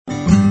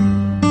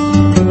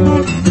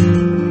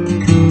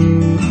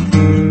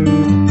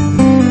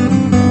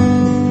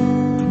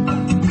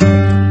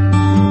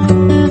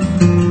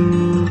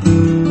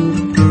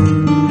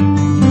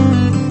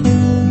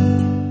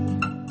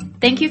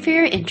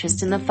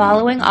interest in the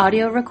following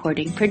audio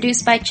recording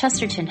produced by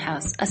Chesterton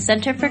House, a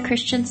Center for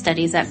Christian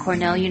Studies at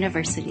Cornell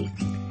University.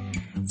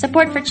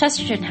 Support for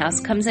Chesterton House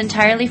comes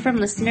entirely from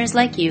listeners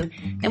like you,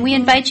 and we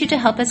invite you to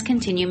help us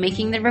continue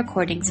making the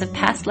recordings of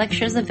past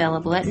lectures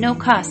available at no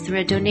cost through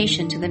a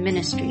donation to the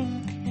ministry.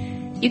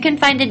 You can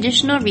find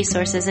additional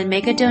resources and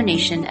make a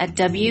donation at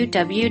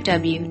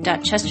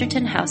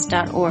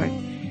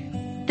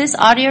www.chestertonhouse.org. This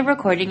audio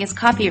recording is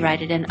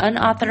copyrighted and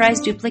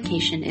unauthorized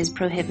duplication is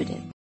prohibited.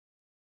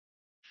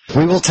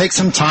 We will take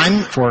some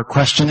time for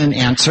question and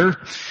answer.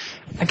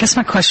 I guess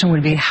my question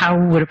would be, how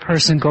would a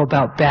person go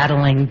about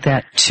battling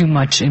that too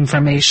much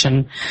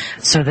information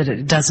so that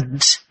it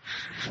doesn't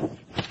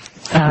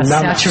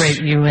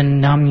saturate you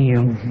and numb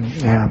you?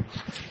 Yeah.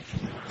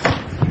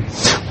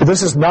 Well,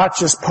 this is not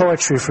just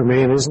poetry for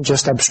me, and it isn't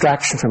just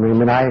abstraction for me. I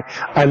mean, I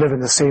live in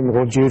the same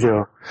world you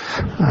do.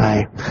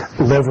 I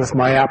live with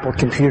my Apple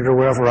computer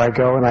wherever I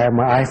go, and I have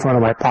my iPhone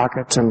in my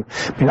pocket, and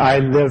I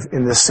live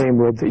in the same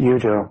world that you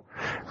do.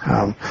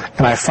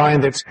 And I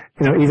find that,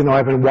 even though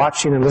I've been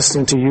watching and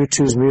listening to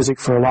U2's music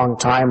for a long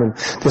time, and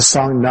this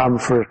song Numb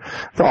for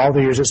all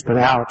the years it's been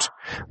out,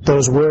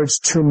 those words,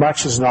 too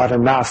much is not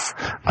enough,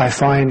 I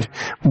find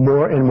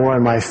more and more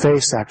in my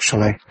face,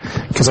 actually,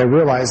 because I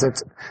realize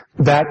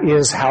that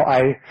is how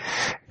I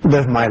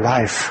live my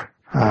life.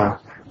 And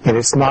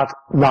it's not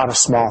a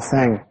small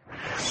thing.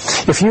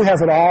 If you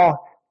have at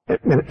all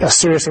a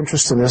serious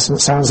interest in this, and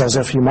it sounds as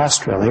if you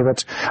must really,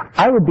 but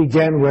I would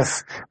begin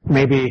with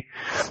maybe,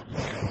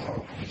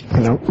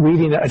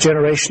 reading a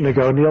generation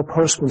ago Neil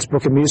Postman's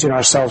book, Amusing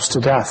Ourselves to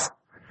Death,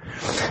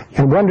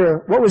 and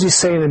wonder, what was he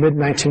saying in the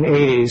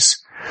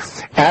mid-1980s,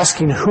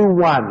 asking who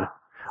won,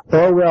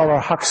 Orwell or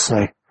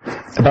Huxley,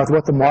 about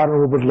what the modern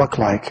world would look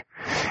like.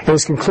 And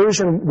his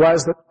conclusion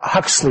was that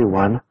Huxley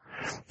won,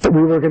 that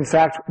we were, in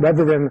fact,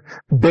 rather than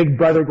Big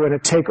Brother going to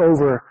take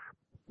over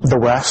the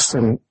West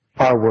and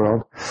our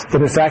world,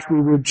 that in fact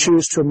we would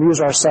choose to amuse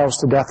ourselves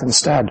to death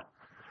instead.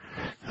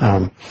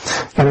 And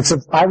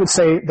I would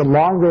say the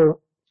longer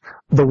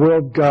the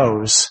world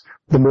goes,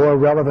 the more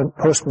relevant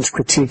Postman's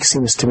critique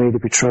seems to me to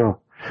be true.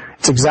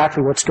 It's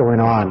exactly what's going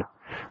on.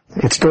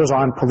 It goes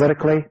on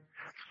politically.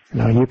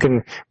 You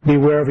can be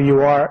wherever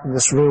you are in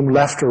this room,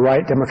 left or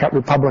right, Democrat,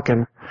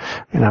 Republican,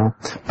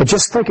 but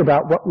just think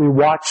about what we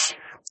watch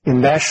in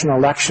national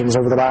elections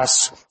over the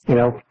last,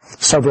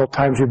 several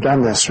times we've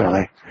done this,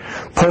 really.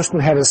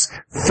 Postman had his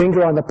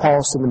finger on the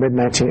pulse in the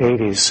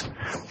mid-1980s.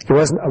 It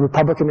wasn't a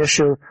Republican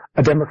issue,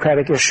 a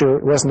Democratic issue.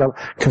 It wasn't a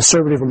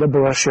conservative or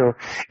liberal issue.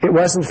 It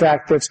was, in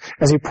fact, that,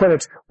 as he put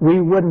it,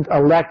 we wouldn't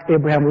elect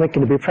Abraham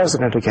Lincoln to be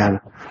president again.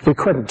 We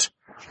couldn't.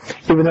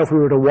 Even though if we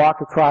were to walk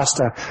across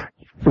a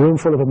room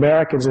full of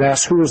Americans and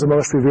ask who was the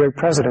most revered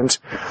president,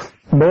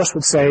 most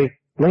would say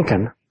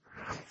Lincoln.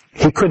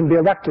 He couldn't be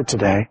elected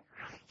today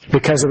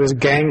because of his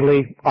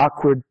gangly,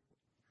 awkward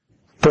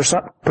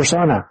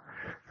persona.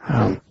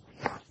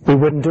 We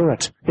wouldn't do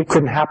it. It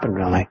couldn't happen,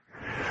 really.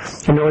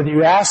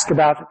 You ask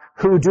about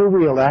who do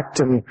we elect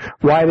and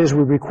why it is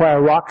we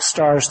require rock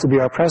stars to be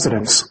our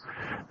presidents.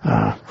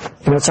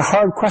 It's a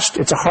hard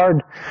question. It's a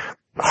hard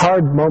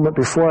moment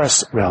before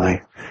us,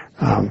 really.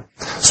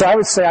 So I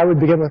would say I would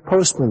begin with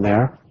Postman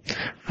there.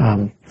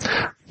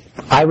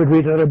 I would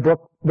read another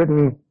book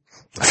written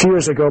a few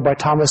years ago by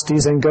Thomas D.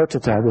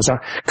 Zengotita. It was a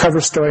cover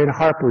story in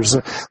Harper's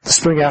the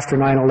spring after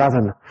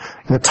 9/11.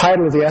 And the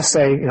title of the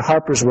essay in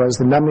Harper's was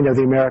The Numbing of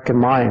the American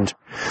Mind.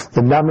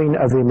 The Numbing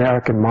of the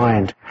American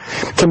Mind.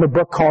 It came a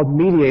book called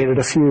Mediated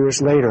a few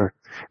years later.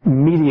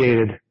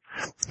 Mediated.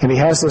 And he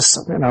has this,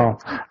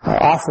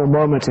 awful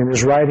moment in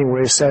his writing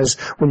where he says,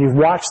 when you've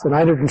watched the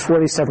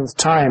 947th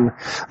time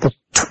the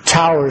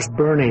towers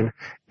burning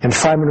and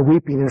firemen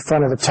weeping in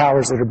front of the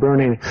towers that are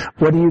burning,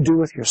 what do you do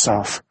with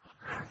yourself?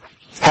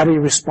 How do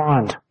you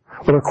respond?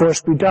 Well, of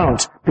course we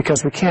don't,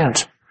 because we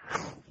can't.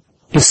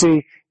 You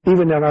see,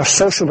 even in our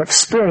social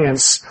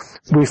experience,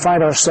 we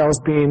find ourselves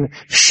being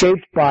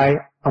shaped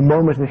by a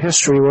moment in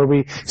history where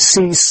we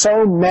see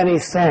so many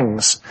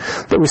things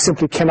that we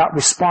simply cannot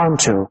respond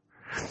to.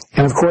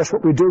 And of course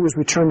what we do is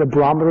we turn the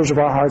barometers of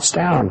our hearts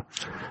down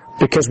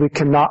because we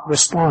cannot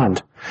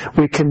respond.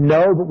 We can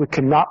know, but we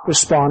cannot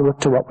respond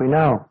to what we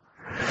know.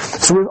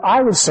 So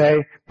I would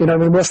say,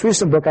 the most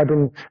recent book I've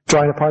been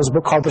drawing upon is a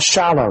book called The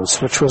Shallows,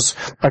 which was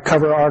a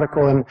cover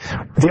article in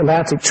The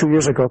Atlantic 2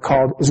 years ago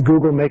called Is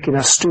Google Making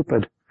Us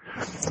Stupid?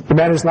 The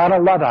man is not a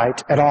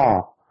Luddite at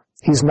all.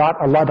 He's not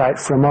a Luddite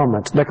for a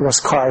moment. Nicholas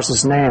Carr is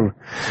his name.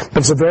 But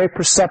it's a very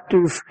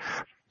perceptive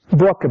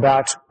book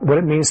about what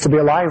it means to be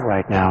alive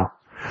right now.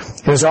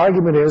 His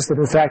argument is that,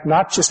 in fact,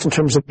 not just in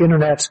terms of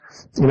internet,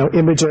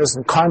 images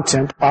and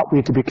content ought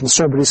we to be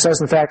concerned, but he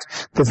says, in fact,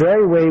 the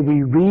very way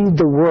we read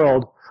the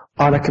world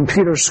on a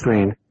computer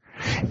screen,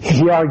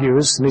 he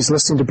argues, and he's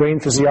listening to brain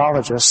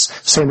physiologists,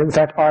 saying that, in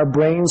fact, our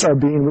brains are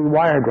being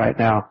rewired right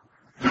now.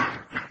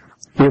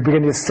 We're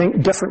beginning to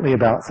think differently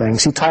about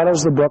things. He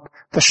titles the book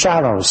The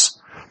Shallows,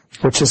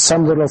 which is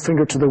some little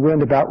finger to the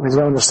wind about his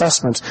own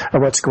assessment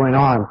of what's going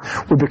on.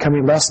 We're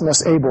becoming less and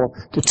less able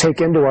to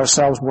take into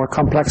ourselves more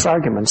complex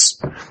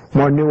arguments,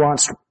 more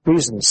nuanced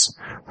reasons.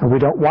 And we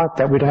don't want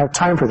that. We don't have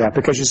time for that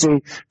because, you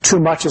see, too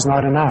much is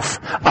not enough.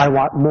 I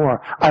want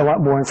more. I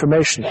want more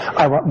information.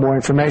 I want more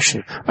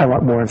information. I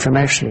want more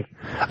information.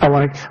 I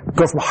want to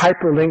go from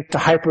hyperlink to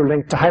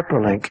hyperlink to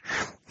hyperlink.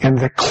 And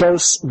the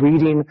close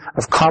reading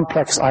of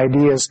complex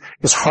ideas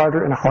is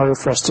harder and harder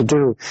for us to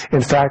do.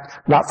 In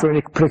fact, not for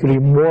any particularly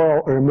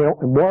moral or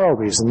immoral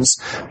reasons,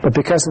 but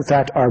because, in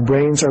fact, our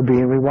brains are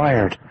being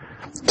rewired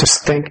to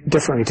think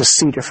differently, to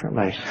see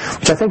differently,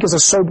 which I think is a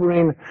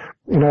sobering,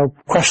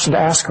 question to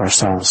ask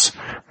ourselves.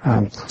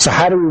 So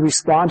how do we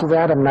respond to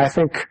that? I mean, I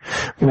think,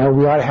 we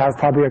ought to have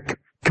probably a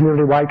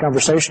community-wide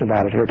conversation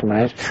about it here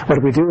tonight. What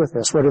do we do with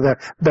this? What are the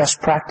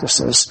best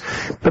practices?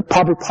 But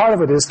probably part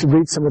of it is to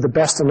read some of the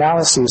best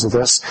analyses of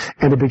this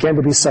and to begin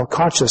to be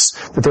self-conscious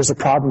that there's a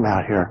problem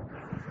out here.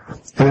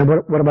 And then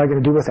what am I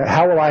going to do with it?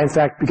 How will I, in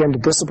fact, begin to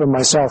discipline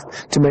myself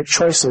to make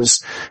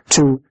choices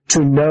to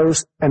know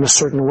in a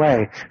certain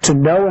way,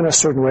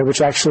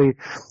 which actually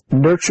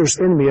nurtures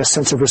in me a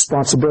sense of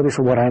responsibility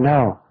for what I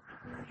know.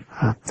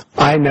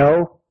 I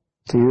know,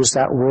 to use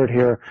that word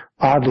here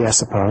oddly, I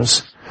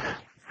suppose,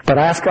 but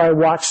after I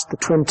watched the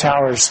Twin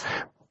Towers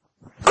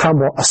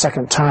crumble a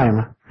second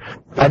time,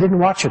 I didn't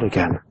watch it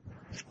again.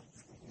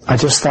 I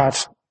just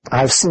thought,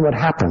 I've seen what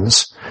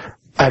happens.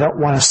 I don't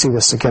want to see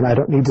this again. I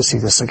don't need to see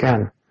this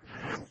again.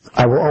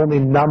 I will only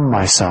numb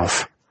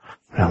myself,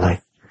 really,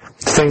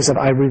 to things that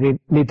I really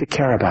need to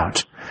care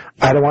about.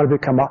 I don't want to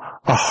become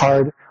a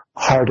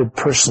hard-hearted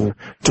person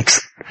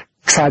to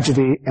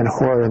tragedy and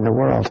horror in the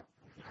world.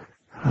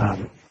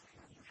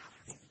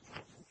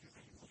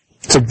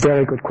 It's a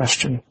very good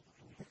question.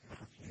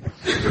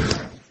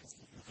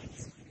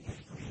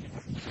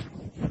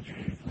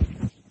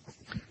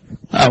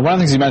 One of the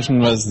things you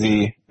mentioned was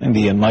the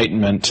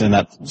Enlightenment, and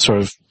that sort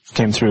of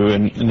came through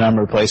in a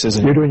number of places.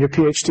 You're doing your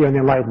PhD on the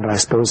Enlightenment, I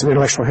suppose, in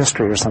intellectual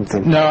history or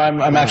something. No,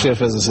 I'm actually a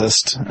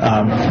physicist,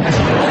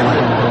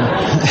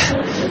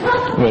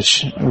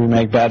 which we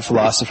make bad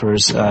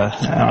philosophers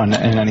on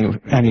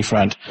any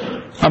front.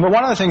 But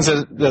one of the things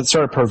that's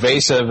sort of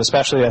pervasive,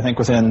 especially I think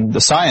within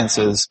the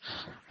sciences,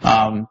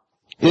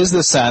 is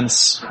the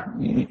sense,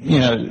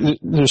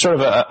 there's sort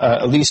of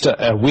at least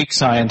a weak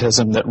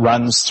scientism that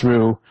runs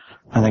through,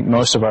 I think,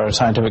 most of our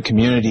scientific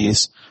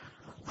communities.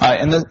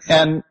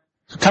 And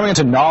coming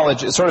into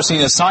knowledge, it's sort of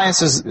seen as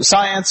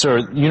science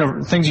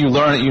or things you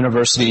learn at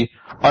university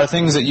are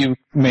things that you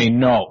may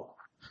know.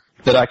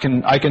 That I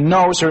can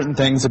know certain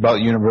things about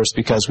the universe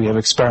because we have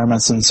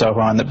experiments and so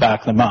on that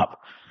back them up.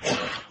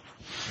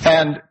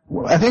 And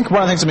I think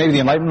one of the things that maybe the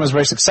Enlightenment was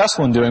very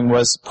successful in doing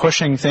was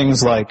pushing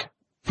things like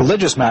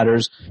religious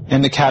matters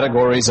into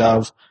categories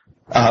of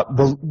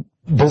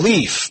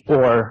belief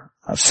or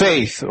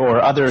faith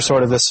or other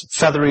sort of this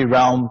feathery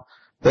realm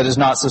that is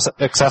not so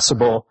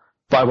accessible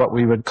by what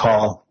we would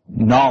call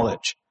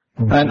knowledge.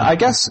 Mm-hmm. And I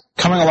guess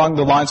coming along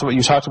the lines of what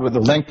you talked about, the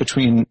link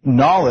between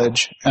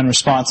knowledge and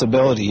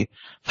responsibility,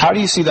 how do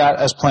you see that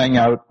as playing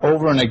out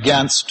over and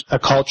against a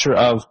culture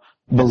of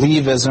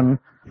believism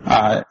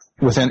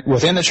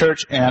within the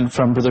church and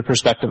from the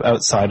perspective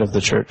outside of the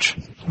church?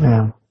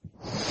 Yeah.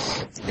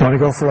 You want to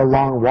go for a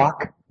long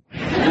walk?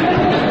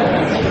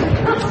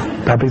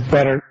 Probably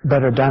better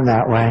done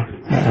that way.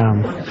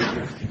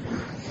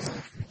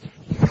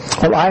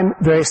 Well, I'm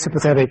very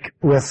sympathetic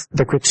with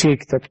the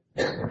critique that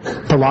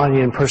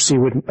Polanyi and Percy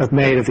would have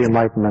made of the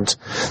Enlightenment,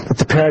 that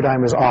the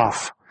paradigm is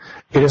off.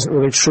 It isn't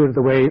really true to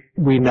the way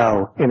we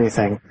know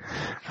anything.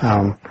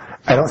 I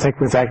don't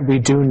think, in fact, we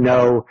do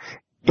know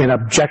in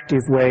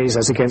objective ways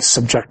as against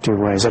subjective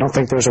ways. I don't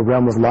think there's a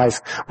realm of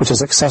life which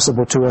is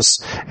accessible to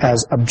us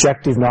as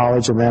objective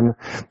knowledge, and then,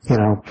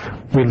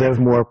 we live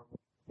more,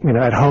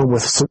 at home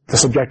with the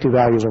subjective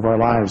values of our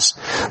lives.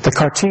 The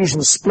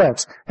Cartesian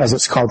split, as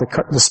it's called,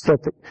 the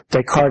split that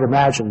Descartes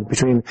imagined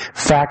between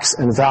facts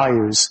and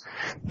values,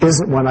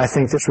 isn't one I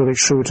think that's really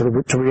true to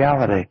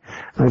reality.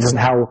 And it isn't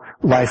how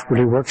life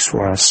really works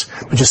for us.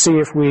 But you see,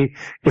 if we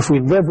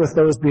live with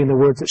those being the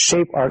words that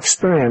shape our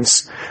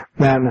experience,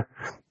 then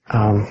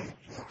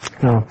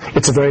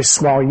it's a very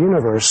small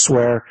universe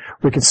where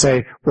we could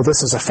say, well,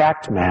 this is a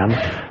fact, man.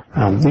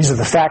 These are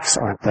the facts,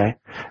 aren't they?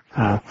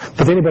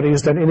 But anybody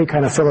who's done any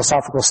kind of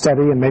philosophical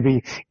study and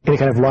maybe any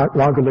kind of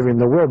longer living in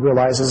the world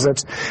realizes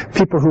that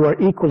people who are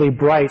equally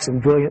bright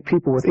and brilliant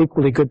people with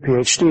equally good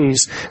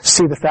PhDs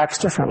see the facts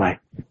differently.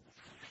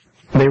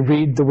 They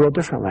read the world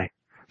differently.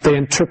 They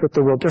interpret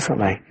the world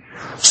differently.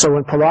 So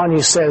when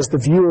Polanyi says the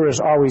viewer is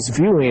always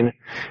viewing,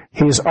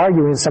 he's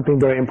arguing something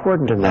very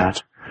important in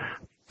that.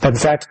 But in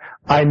fact,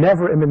 I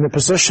never am in the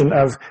position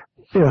of,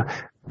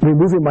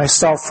 removing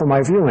myself from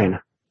my viewing.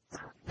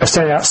 I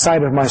stand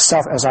outside of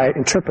myself as I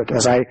interpret,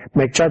 as I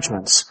make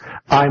judgments.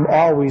 I'm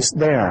always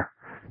there.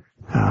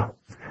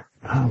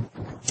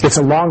 It's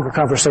a longer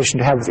conversation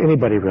to have with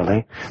anybody,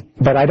 really.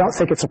 But I don't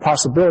think it's a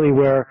possibility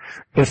where,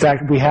 in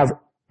fact, we have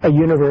a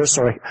universe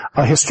or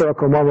a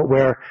historical moment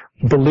where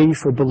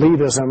belief or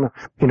believism,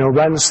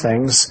 runs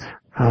things.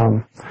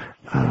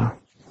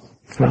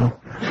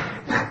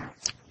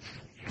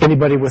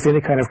 anybody with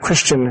any kind of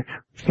Christian,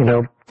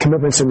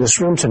 commitments in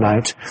this room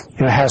tonight,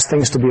 has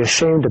things to be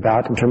ashamed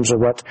about in terms of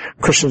what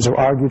Christians have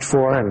argued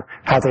for and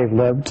how they've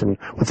lived and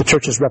what the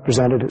church has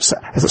represented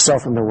as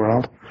itself in the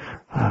world.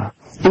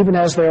 Even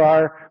as there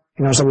are,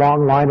 there's a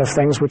long line of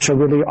things which are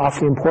really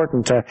awfully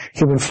important to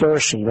human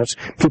flourishing that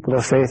people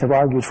of faith have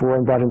argued for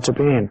and brought into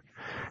being.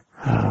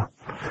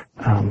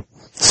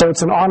 So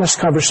it's an honest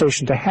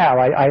conversation to have.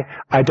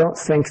 I don't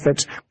think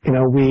that,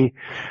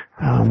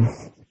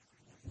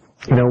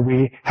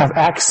 we have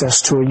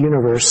access to a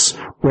universe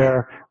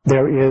where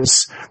there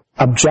is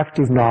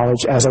objective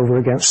knowledge as over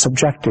against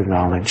subjective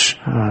knowledge.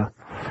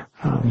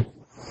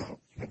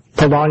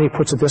 Polanyi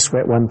puts it this way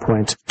at one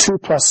point: 2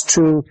 +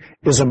 2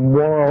 is a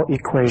moral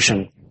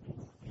equation.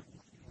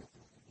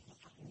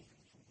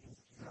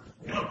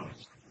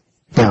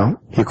 Now,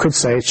 you could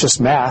say it's just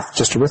math,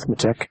 just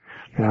arithmetic,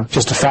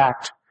 just a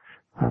fact.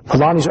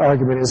 Polanyi's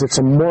argument is it's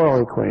a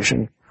moral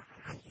equation.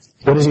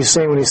 What does he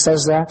say when he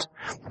says that?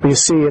 Well, you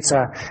see, it's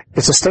a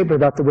statement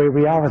about the way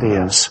reality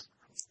is,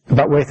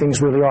 about the way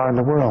things really are in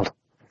the world.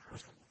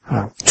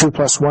 2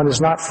 + 1 is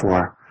not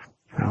 4.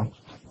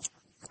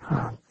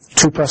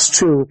 2 +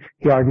 2,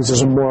 he argues,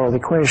 is a moral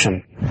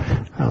equation.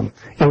 And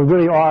we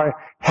really are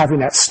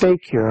having at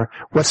stake here,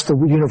 what's the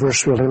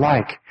universe really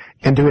like?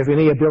 And do we have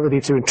any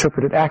ability to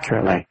interpret it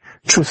accurately,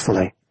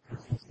 truthfully?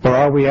 Or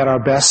are we at our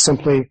best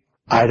simply,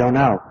 I don't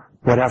know,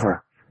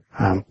 whatever?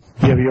 You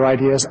have your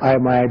ideas, I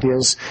have my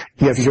ideas.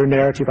 You have your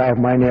narrative, I have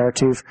my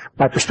narrative.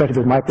 My perspective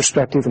is my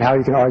perspective, and how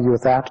you can argue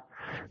with that.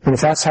 And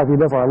if that's how we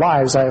live our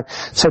lives, I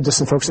said to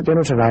some folks at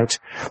dinner tonight,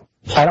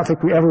 I don't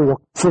think we ever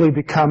will fully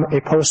become a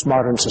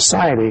postmodern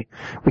society.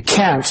 We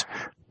can't,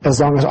 as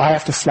long as I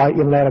have to fly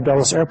in and out of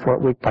Dulles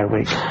Airport week by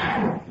week.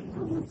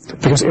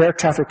 Because air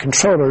traffic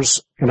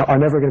controllers, are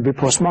never going to be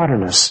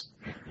postmodernists.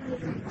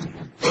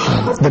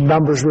 The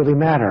numbers really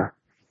matter.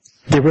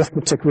 The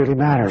arithmetic really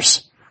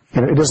matters.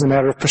 It doesn't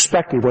matter of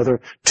perspective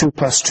whether 2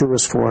 + 2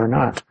 is 4 or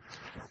not.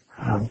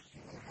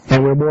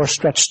 And we're more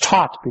stretched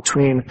taut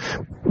between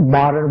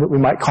what we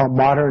might call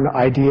modern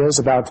ideas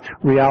about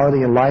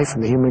reality and life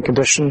and the human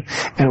condition,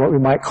 and what we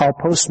might call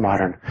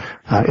postmodern.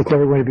 It's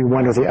never going to be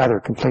one or the other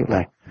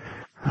completely.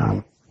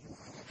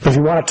 If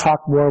you want to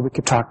talk more, we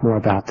could talk more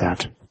about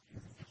that.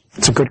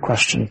 It's a good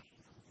question.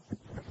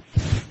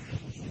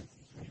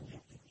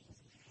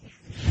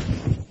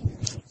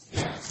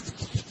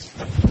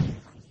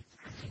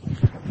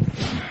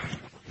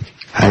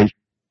 Hi.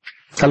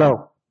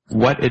 Hello.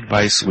 What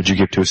advice would you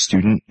give to a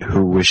student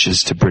who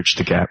wishes to bridge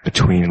the gap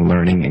between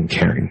learning and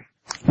caring?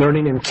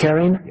 Learning and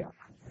caring?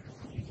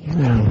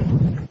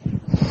 Yeah.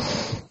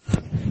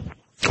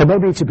 Well,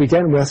 maybe to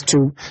begin with,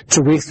 to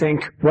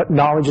rethink what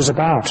knowledge is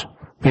about.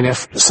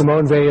 If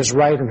Simone Weil is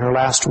right in her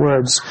last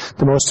words,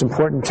 the most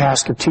important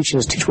task of teaching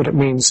is teach what it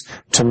means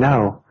to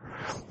know.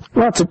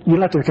 You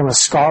don't have to become a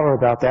scholar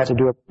about that, to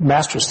do a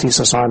master's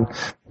thesis on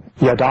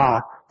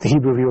Yada, the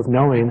Hebrew view of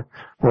knowing,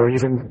 or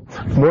even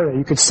more.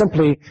 You could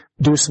simply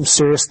do some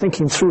serious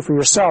thinking through for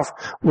yourself.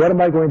 What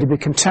am I going to be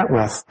content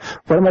with?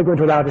 What am I going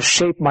to allow to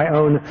shape my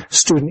own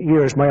student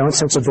years, my own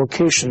sense of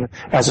vocation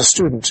as a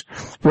student?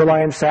 Will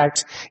I, in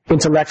fact,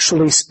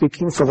 intellectually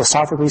speaking,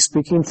 philosophically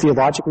speaking,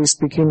 theologically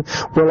speaking,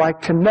 will I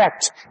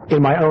connect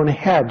in my own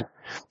head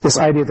this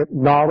idea that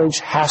knowledge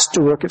has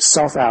to work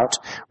itself out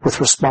with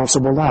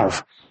responsible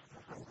love?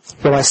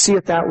 Will I see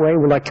it that way?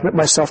 Will I commit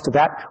myself to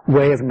that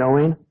way of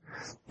knowing?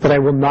 That I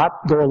will not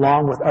go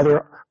along with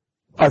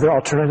other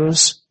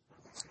alternatives?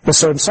 And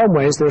so in some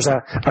ways there's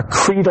a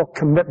creedal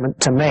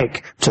commitment to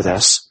make to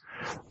this.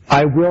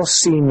 I will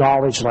see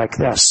knowledge like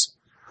this.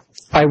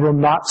 I will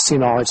not see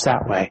knowledge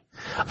that way.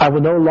 I will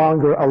no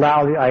longer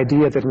allow the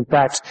idea that in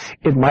fact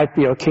it might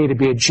be okay to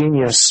be a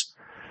genius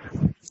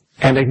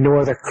and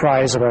ignore the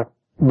cries of a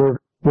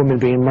woman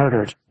being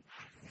murdered.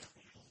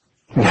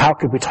 And how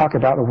could we talk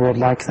about a world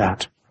like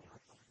that?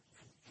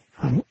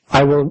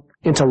 I will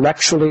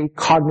intellectually,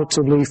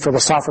 cognitively,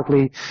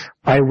 philosophically,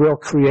 I will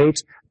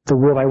create the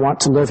world I want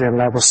to live in.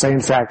 And I will say,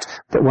 in fact,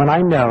 that when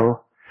I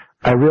know,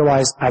 I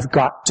realize I've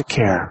got to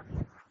care.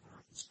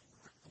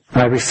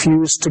 And I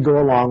refuse to go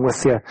along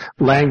with the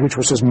language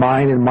which is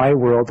mine in my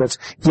world that's,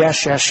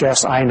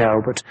 yes, I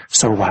know, but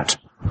so what?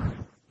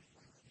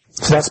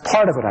 So that's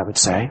part of it, I would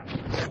say.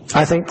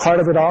 I think part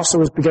of it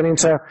also is beginning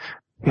to,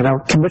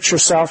 commit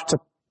yourself to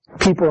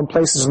people and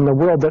places in the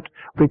world that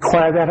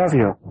require that of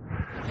you.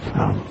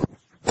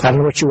 I don't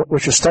know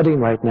what you're studying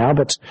right now,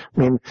 but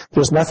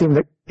there's nothing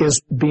that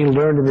is being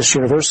learned in this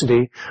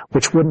university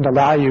which wouldn't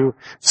allow you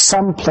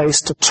some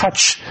place to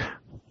touch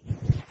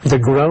the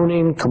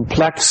groaning,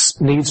 complex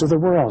needs of the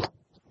world.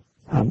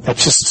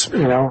 That's just,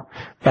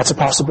 that's a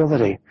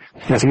possibility.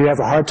 And if you have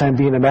a hard time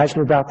being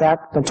imaginative about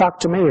that, then talk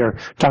to me or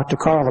talk to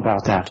Carl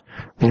about that.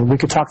 We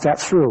could talk that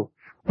through,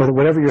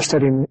 whatever you're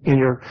studying in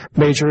your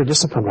major or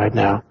discipline right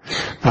now.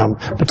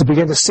 But to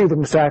begin to see that,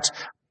 in fact,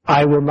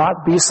 I will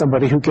not be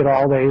somebody who get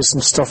all A's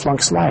and still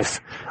flunks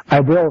life. I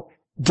will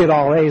get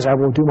all A's. I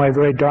will do my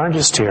very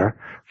darndest here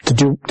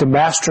to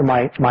master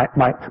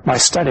my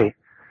study.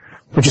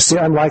 But you see,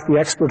 unlike the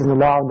expert in the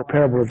law in the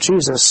parable of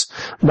Jesus,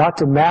 not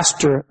to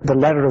master the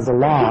letter of the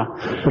law,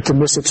 but to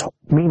miss its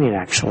meaning,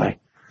 actually.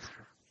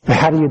 Now,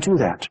 how do you do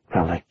that,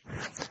 really?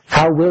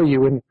 How will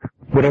you, in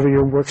whatever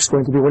your work's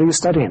going to be? What are you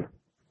studying,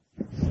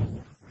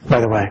 by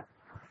the way?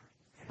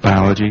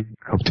 Biology.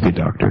 Hope to be a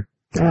doctor.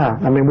 Yeah,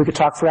 I mean, we could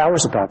talk for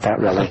hours about that,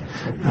 really.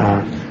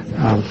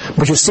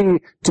 But you see,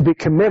 to be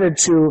committed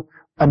to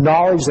a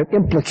knowledge that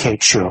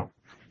implicates you,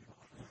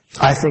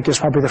 I think is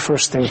probably the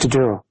first thing to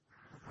do.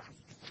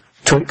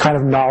 To a kind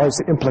of knowledge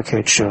that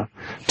implicates you.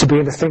 To be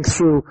able to think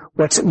through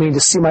what's it mean to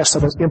see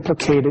myself as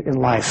implicated in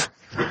life,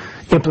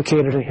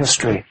 implicated in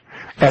history,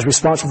 as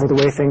responsible for the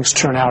way things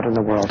turn out in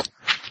the world.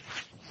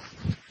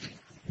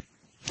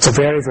 It's a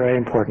very, very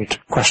important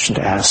question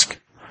to ask.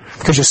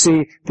 Because you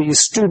see, these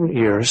student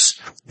years,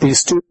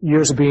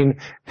 years of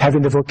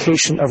having the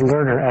vocation of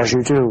learner as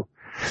you do,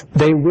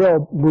 they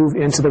will move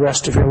into the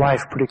rest of your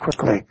life pretty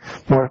quickly,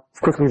 more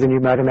quickly than you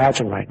might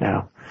imagine right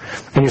now.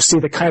 And you see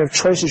the kind of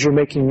choices you're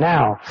making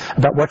now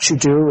about what you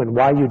do and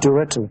why you do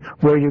it and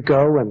where you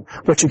go and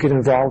what you get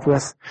involved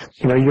with.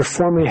 You know, you're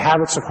forming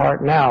habits of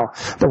heart now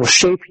that will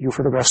shape you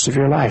for the rest of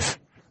your life.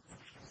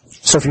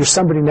 So if you're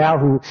somebody now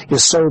who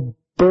is so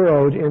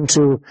burrowed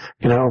into,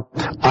 you know,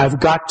 I've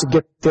got to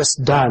get this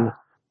done,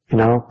 you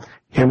know,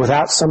 and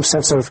without some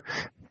sense of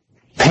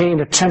paying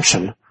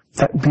attention,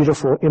 that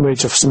beautiful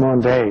image of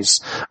Simone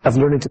Weil's, of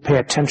learning to pay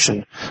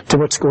attention to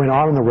what's going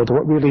on in the world, to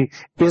what really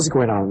is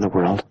going on in the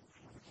world.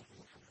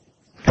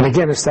 And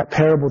again, it's that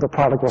parable of the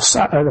prodigal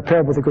son, the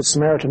parable of the Good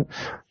Samaritan,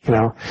 you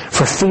know,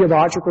 for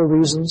theological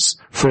reasons,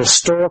 for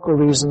historical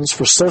reasons,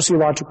 for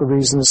sociological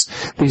reasons,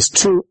 these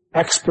two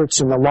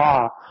experts in the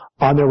law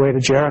on their way to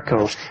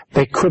Jericho,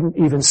 they couldn't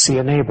even see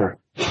a neighbor.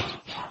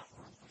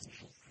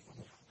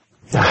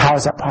 Now, how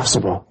is that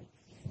possible?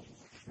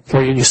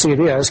 Well, you see it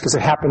is, because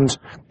it happened,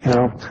 you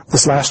know,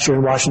 this last year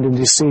in Washington,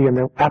 D.C. in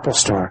the Apple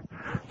Store.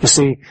 You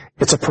see,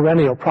 it's a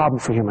perennial problem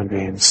for human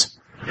beings.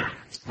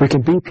 We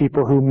can be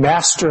people who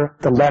master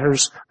the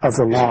letters of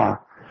the law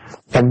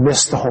and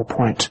miss the whole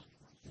point.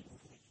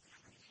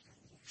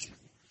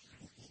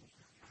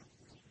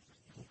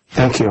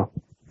 Thank you.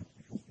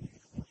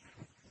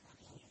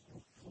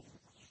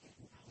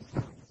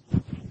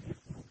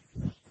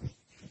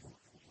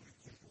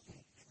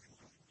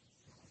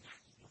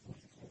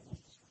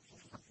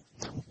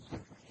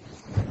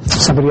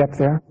 Somebody up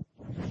there?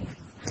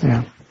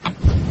 Yeah.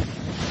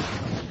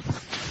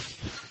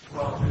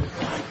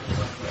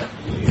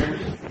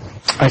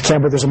 I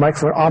can, but there's a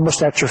microphone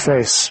almost at your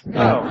face.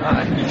 Oh,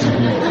 hi.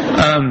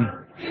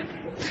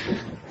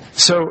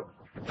 So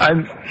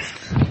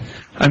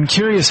I'm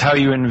curious how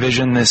you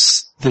envision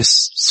this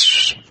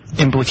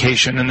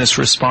implication and this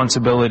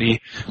responsibility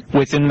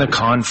within the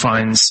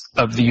confines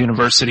of the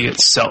university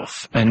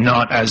itself, and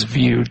not as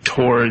viewed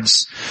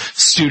towards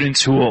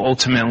students who will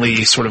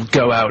ultimately sort of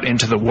go out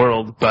into the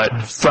world,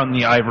 but from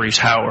the ivory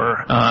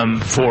tower,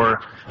 for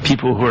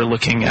people who are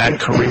looking at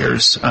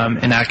careers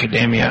in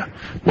academia.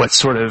 What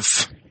sort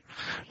of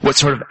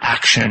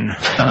action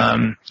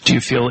do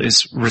you feel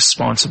is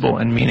responsible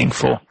and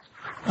meaningful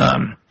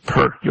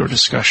per your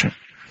discussion?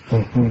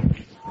 Mm-hmm.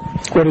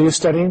 What are you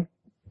studying?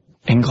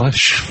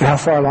 English. How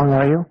far along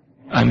are you?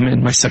 I'm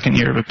in my second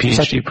year of a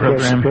PhD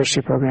program.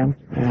 PhD program,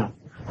 yeah.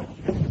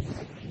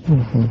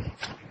 Mm-hmm.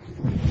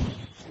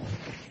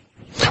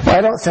 Well,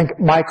 I don't think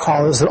my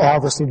call is that all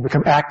of us need to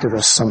become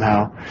activists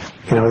somehow.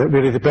 You know, that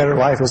really the better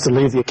life is to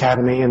leave the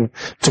academy and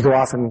to go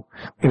off and,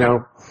 you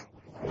know,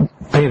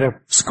 paint a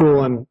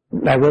school in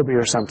Nairobi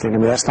or something. I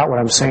mean, that's not what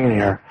I'm saying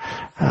here.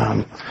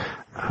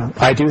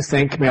 I do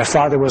think, my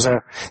father was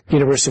a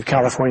University of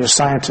California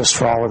scientist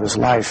for all of his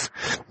life.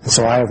 And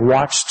so I have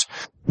watched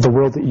the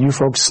world that you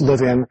folks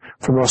live in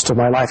for most of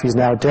my life. He's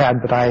now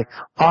dead, but I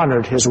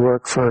honored his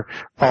work for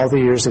all the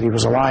years that he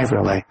was alive,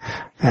 really.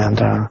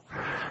 And,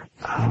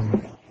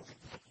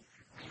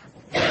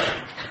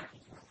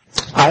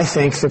 I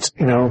think that,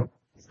 you know,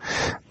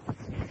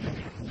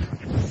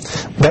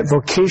 that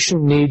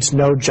vocation needs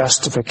no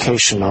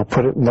justification. I'll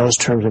put it in those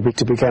terms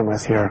to begin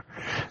with here.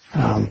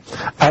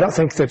 I don't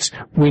think that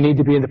we need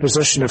to be in the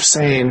position of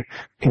saying,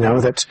 you know,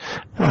 that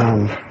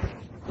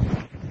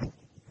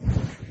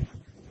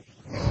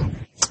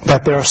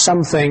that there are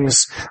some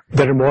things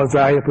that are more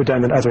valuably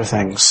done than other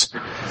things.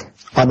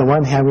 On the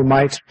one hand, we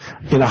might,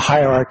 in a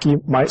hierarchy,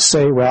 might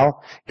say,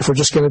 well, if we're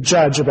just going to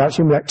judge about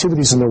human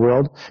activities in the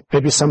world,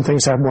 maybe some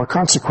things have more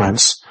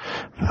consequence.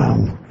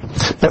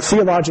 But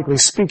theologically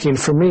speaking,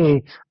 for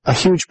me, a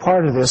huge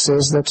part of this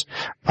is that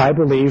I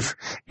believe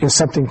in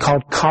something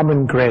called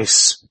common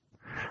grace.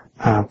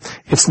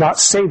 It's not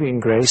saving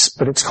grace,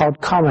 but it's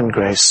called common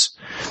grace.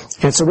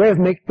 It's a way of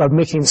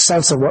making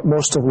sense of what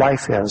most of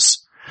life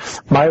is.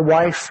 My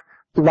wife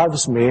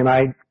loves me, and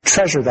I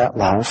treasure that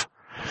love.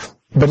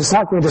 But it's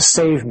not going to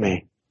save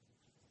me.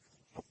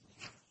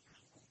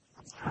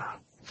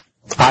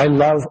 I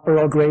love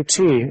Earl Grey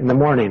tea in the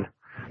morning.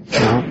 You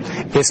know,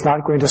 it's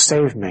not going to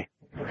save me.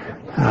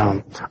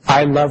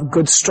 I love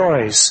good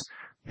stories.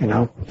 You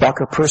know,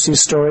 Walker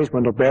Percy's stories,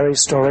 Wendell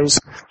Berry's stories.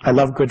 I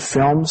love good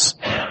films.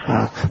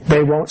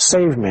 They won't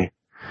save me.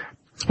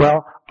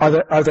 Well,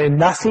 are they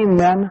nothing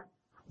then?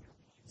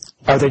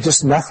 Are they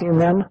just nothing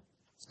then?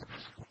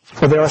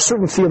 Well, there are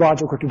certain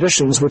theological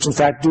traditions which in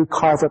fact do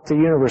carve up the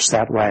universe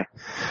that way.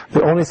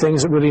 The only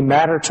things that really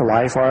matter to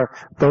life are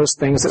those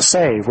things that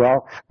save.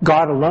 Well,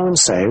 God alone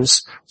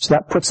saves, so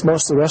that puts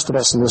most of the rest of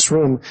us in this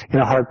room in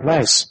a hard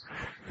place.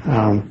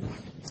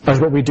 Is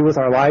what we do with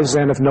our lives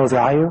then of no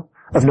value,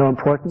 of no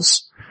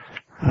importance?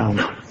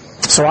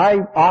 So I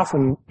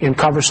often, in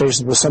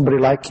conversations with somebody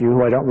like you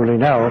who I don't really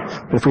know,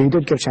 but if we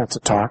did get a chance to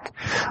talk,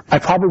 I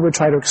probably would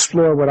try to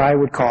explore what I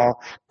would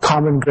call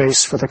common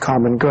grace for the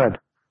common good.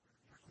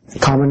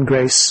 Common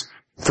grace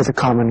for the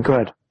common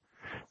good.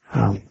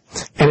 And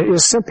it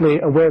is simply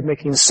a way of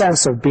making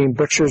sense of being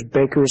butchers,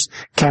 bakers,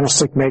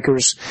 candlestick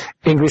makers,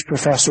 English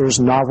professors,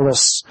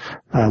 novelists,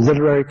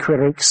 literary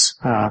critics,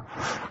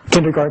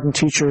 kindergarten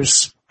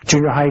teachers,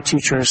 junior high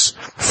teachers,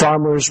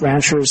 farmers,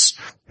 ranchers,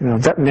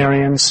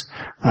 veterinarians,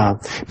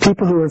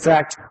 people who in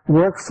fact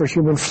work for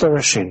human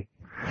flourishing.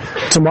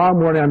 Tomorrow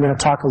morning I'm going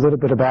to talk a little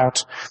bit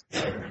about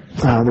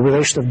the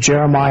relation of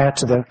Jeremiah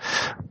to the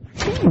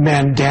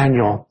man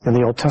Daniel in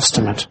the Old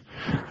Testament.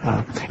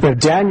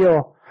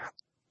 Daniel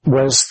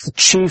was the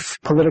chief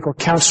political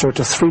counselor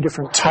to 3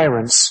 different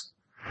tyrants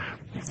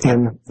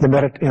in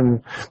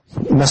the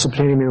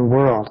Mesopotamian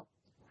world.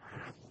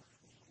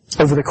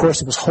 Over the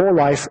course of his whole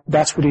life,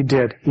 that's what he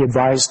did. He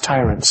advised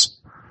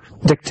tyrants,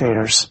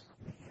 dictators.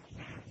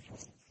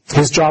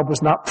 His job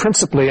was not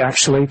principally,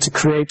 actually, to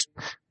create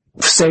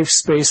safe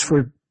space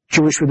for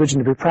Jewish religion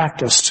to be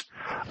practiced.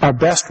 Our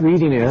best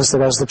reading is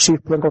that as the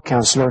chief political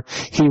counselor,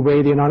 he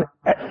weighed in on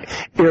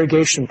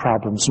irrigation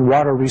problems and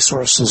water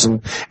resources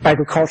and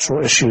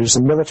agricultural issues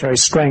and military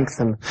strength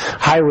and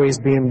highways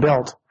being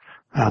built.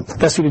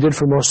 That's what he did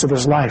for most of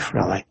his life,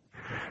 really.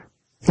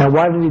 Now,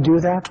 why did he do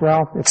that?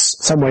 Well, it's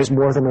in some ways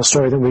more than a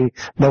story that we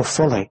know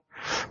fully.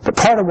 But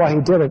part of why he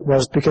did it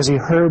was because he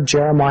heard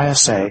Jeremiah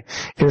say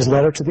in his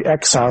letter to the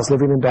exiles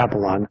living in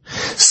Babylon,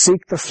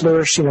 seek the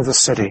flourishing of the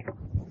city.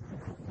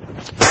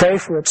 Pray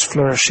for its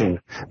flourishing.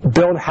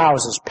 Build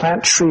houses,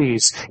 plant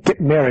trees, get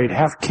married,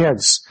 have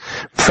kids.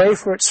 Pray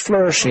for its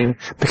flourishing,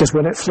 because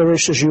when it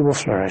flourishes, you will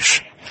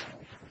flourish.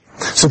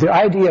 So the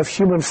idea of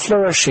human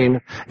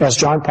flourishing, as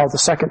John Paul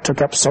II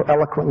took up so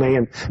eloquently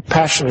and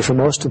passionately for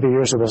most of the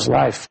years of his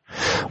life,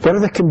 what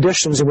are the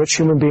conditions in which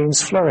human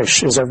beings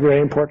flourish is a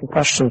very important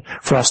question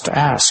for us to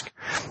ask.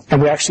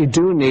 And we actually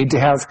do need to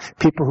have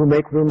people who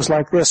make rooms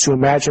like this, who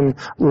imagine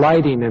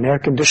lighting and air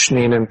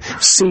conditioning and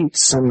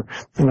seats and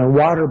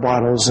water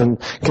bottles and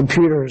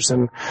computers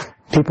and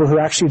people who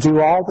actually do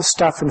all the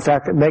stuff, in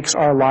fact, that makes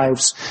our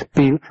lives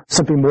be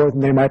something more than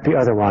they might be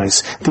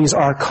otherwise. These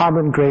are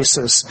common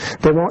graces.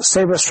 They won't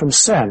save us from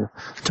sin,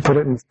 to put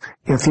it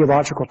in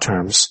theological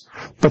terms,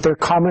 but they're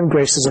common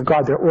graces of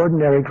God. They're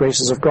ordinary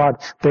graces of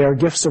God. They are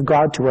gifts of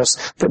God to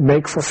us that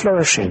make for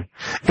flourishing,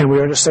 and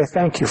we are to say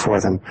thank you for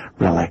them,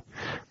 really.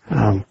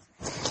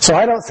 So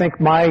I don't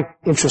think my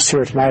interest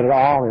here tonight at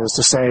all is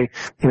to say,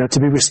 to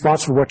be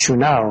responsible for what you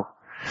know.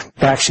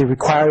 It actually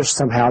requires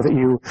somehow that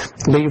you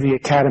leave the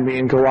academy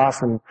and go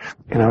off and,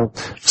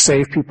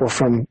 save people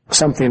from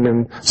something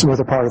in some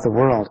other part of the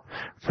world,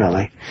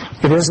 really.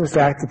 It is, in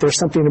fact, that there's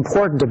something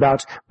important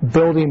about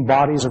building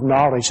bodies of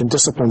knowledge and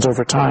disciplines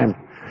over time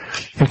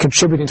and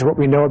contributing to what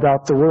we know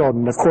about the world.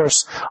 And, of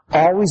course,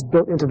 always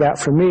built into that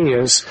for me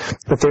is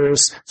that there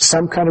is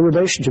some kind of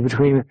relationship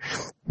between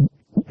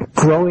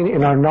growing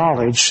in our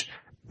knowledge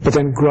but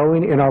then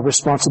growing in our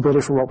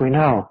responsibility for what we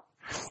know.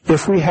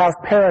 If we have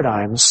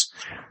paradigms,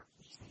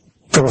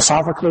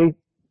 philosophically,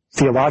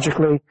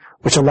 theologically,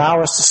 which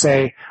allow us to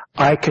say,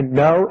 I can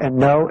know and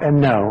know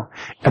and know,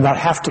 and not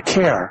have to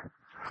care,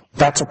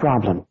 that's a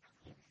problem.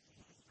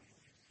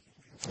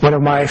 One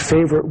of my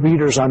favorite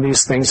readers on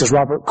these things is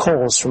Robert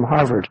Coles from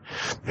Harvard,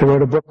 who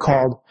wrote a book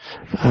called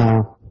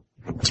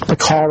The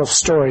Call of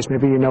Stories.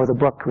 Maybe you know the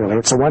book, really.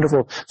 It's a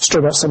wonderful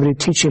story about somebody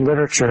teaching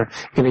literature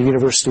in a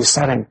university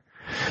setting.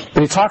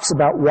 But he talks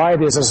about why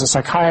it is, as a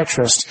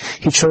psychiatrist,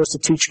 he chose to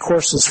teach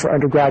courses for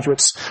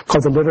undergraduates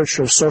called the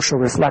Literature of Social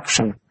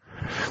Reflection,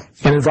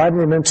 and inviting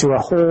them into a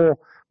whole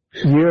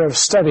year of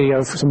study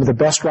of some of the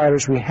best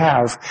writers we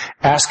have,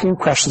 asking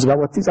questions about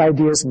what these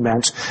ideas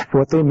meant and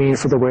what they mean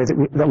for the way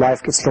that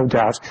life gets lived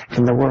out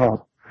in the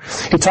world.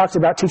 He talked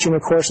about teaching a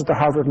course at the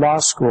Harvard Law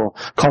School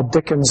called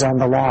Dickens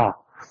and the Law.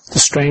 It's a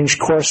strange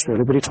course,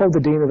 really, but he told the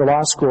dean of the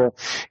law school,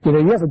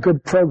 you have a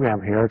good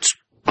program here. It's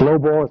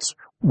global, it's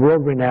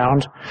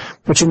world-renowned.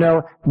 But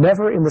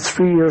never in the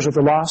 3 years of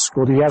the law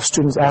school do you have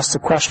students ask the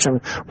question,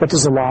 what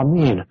does the law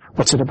mean?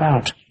 What's it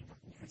about?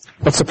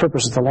 What's the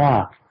purpose of the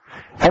law?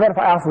 How about if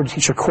I offer to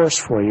teach a course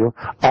for you?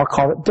 I'll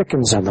call it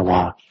Dickens and the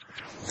Law.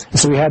 And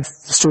so we had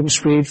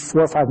students read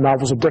 4 or 5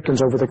 novels of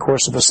Dickens over the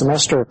course of a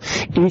semester,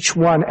 each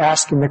one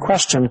asking the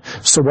question,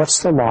 so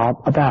what's the law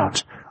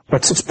about?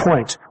 What's its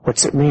point?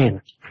 What's it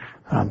mean?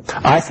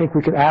 I think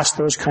we could ask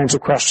those kinds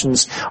of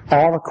questions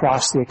all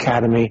across the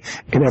academy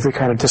in every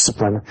kind of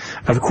discipline.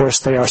 Of course,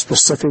 they are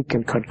specific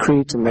and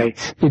concrete, and they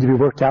need to be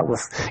worked out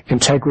with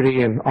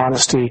integrity and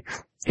honesty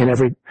in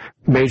every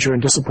major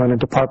and discipline and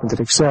department that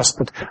exists,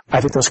 but I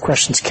think those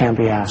questions can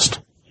be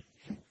asked.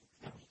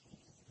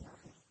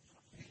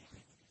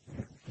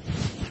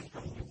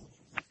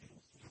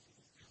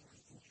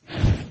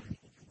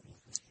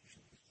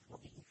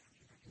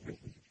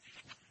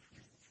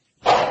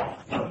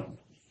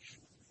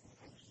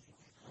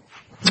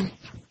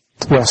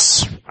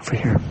 Yes, over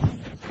here.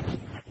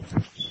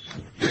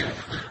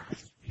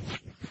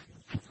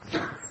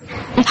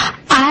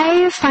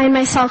 I find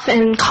myself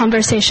in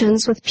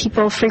conversations with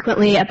people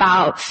frequently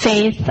about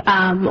faith,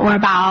 or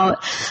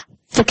about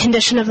the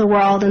condition of the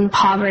world and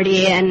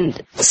poverty and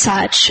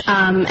such,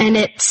 and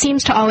it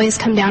seems to always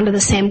come down to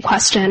the same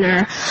question,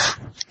 or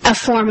a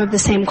form of the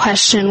same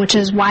question, which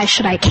is, why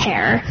should I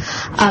care?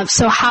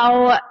 So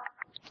how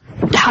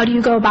do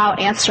you go about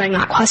answering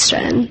that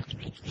question?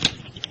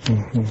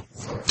 Mm-hmm.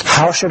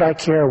 How should I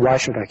care? Why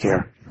should I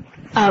care?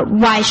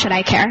 Why should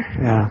I care?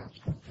 Yeah.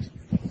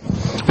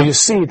 Well, you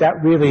see,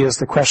 that really is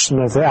the question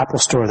of the Apple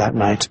Store that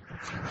night.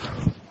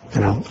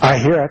 You know, I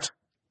hear it.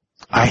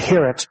 I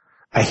hear it.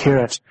 I hear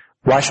it.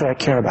 Why should I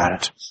care about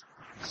it?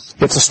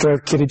 It's the story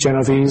of Kitty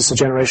Genovese a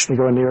generation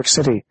ago in New York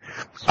City.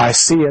 I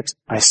see it.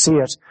 I see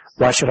it.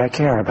 Why should I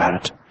care about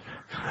it?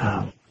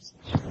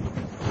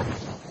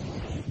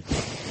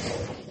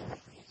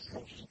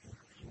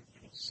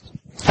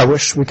 I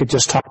wish we could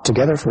just talk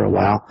together for a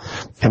while,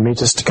 and me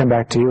just to come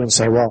back to you and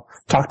say, well,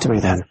 talk to me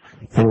then,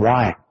 and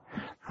why?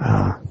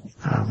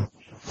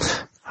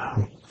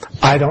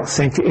 I don't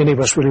think any of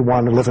us really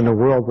want to live in a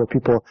world where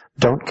people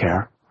don't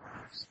care.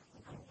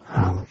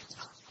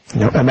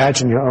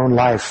 Imagine your own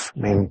life. I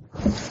mean,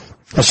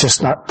 let's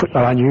just not put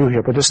that on you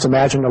here, but just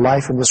imagine a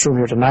life in this room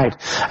here tonight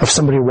of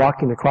somebody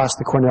walking across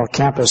the Cornell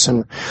campus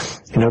and,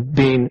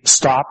 being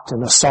stopped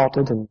and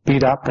assaulted and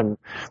beat up and,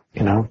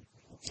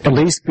 at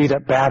least beat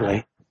up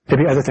badly.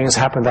 Maybe other things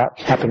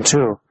happen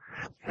too.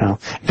 And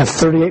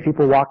 38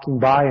 people walking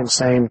by and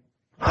saying,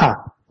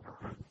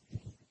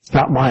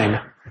 not mine.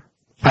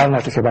 I don't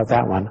have to care about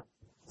that one.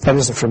 That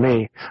isn't for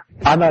me.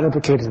 I'm not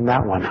implicated in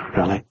that one,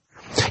 really.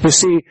 You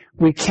see,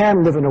 we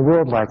can live in a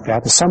world like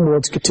that, and some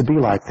worlds get to be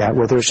like that,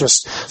 where there's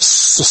just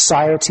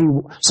society,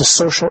 it's a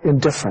social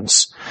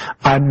indifference.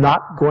 I'm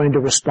not going to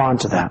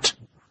respond to that.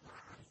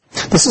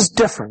 This is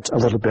different a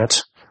little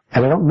bit,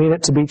 and I don't mean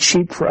it to be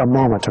cheap for a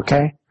moment,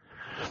 okay?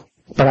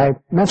 But I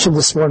mentioned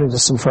this morning to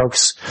some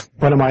folks,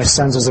 one of my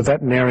sons is a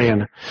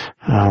veterinarian,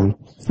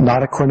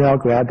 not a Cornell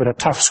grad, but a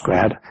Tufts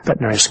grad,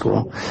 veterinary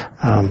school.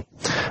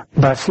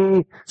 But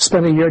he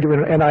spent a year doing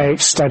an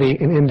NIH study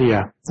in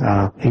India.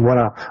 He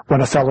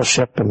won a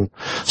fellowship and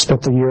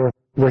spent the year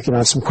working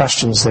on some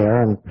questions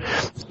there, and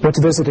went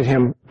to visit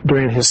him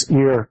during his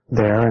year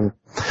there. And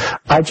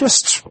I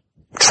just,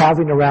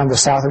 traveling around the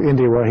south of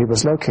India where he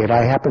was located,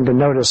 I happened to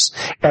notice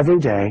every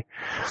day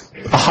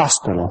a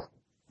hospital.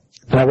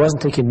 And I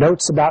wasn't taking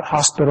notes about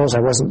hospitals.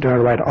 I wasn't going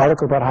to write an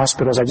article about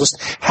hospitals. I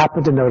just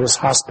happened to notice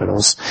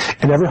hospitals.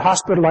 And every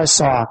hospital I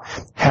saw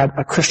had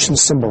a Christian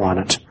symbol on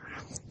it.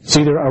 It's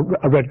either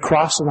a Red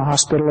Cross in the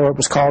hospital or it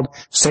was called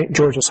St.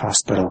 George's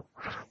Hospital.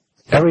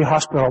 Every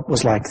hospital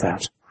was like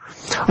that.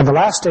 On the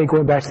last day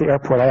going back to the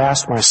airport, I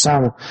asked my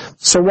son,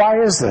 so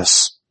why is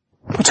this?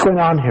 What's going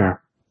on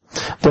here?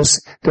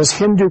 Does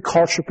Hindu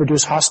culture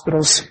produce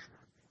hospitals?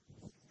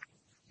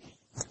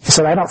 He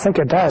said, I don't think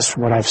it does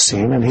from what I've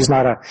seen. And he's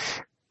not an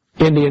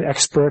Indian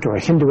expert or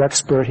a Hindu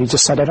expert. He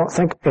just said, I don't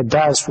think it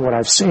does from what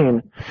I've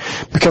seen,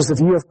 because the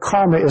view of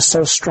karma is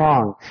so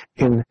strong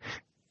in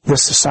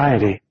this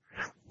society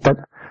that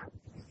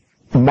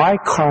my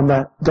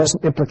karma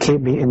doesn't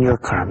implicate me in your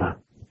karma.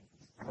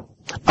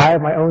 I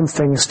have my own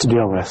things to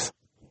deal with.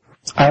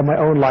 I have my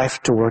own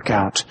life to work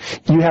out.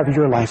 You have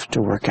your life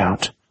to work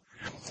out.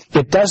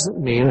 It doesn't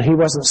mean, he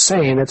wasn't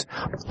saying that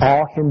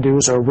all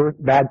Hindus are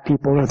bad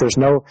people or there's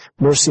no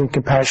mercy and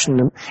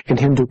compassion in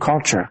Hindu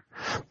culture.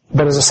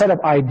 But as a set of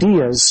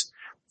ideas,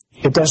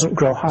 it doesn't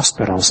grow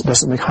hospitals. It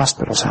doesn't make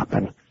hospitals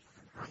happen.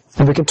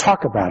 And we can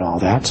talk about all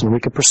that, and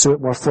we can pursue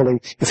it more fully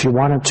if you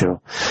wanted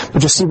to.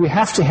 But you see, we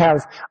have to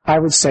have, I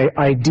would say,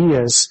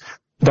 ideas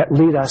that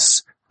lead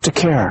us to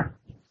care.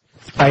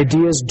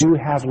 Ideas do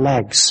have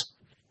legs.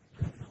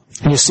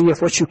 And you see, if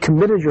what you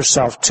committed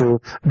yourself to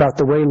about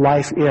the way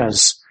life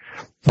is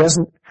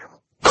doesn't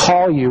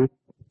call you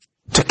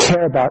to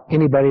care about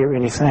anybody or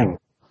anything,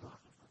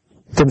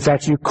 then in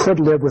fact you could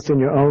live within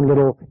your own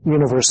little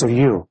universe of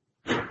you.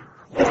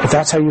 If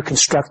that's how you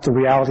construct the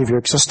reality of your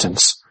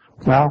existence,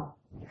 well,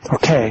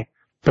 okay,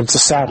 but it's a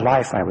sad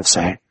life, I would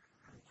say.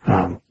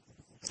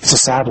 It's a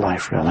sad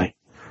life, really.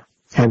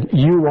 And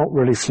you won't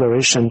really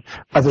flourish, and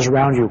others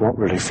around you won't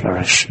really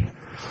flourish.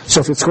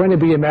 So if it's going to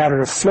be a matter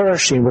of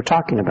flourishing we're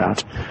talking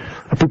about,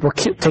 of people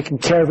taking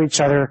care of each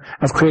other,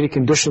 of creating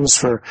conditions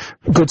for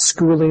good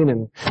schooling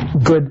and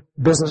good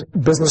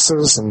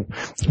businesses and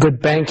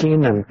good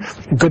banking and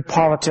good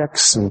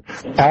politics and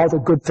all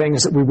the good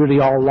things that we really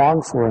all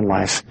long for in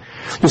life,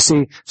 you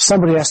see,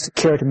 somebody has to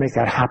care to make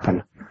that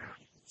happen.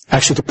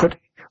 Actually, to put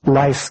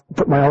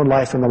my own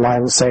life in the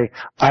line and say,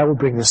 I will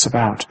bring this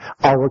about.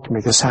 I'll work to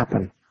make this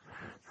happen.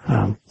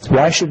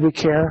 Why should we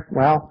care?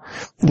 Well,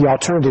 the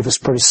alternative is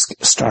pretty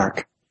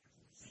stark.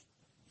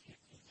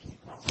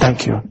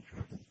 Thank you.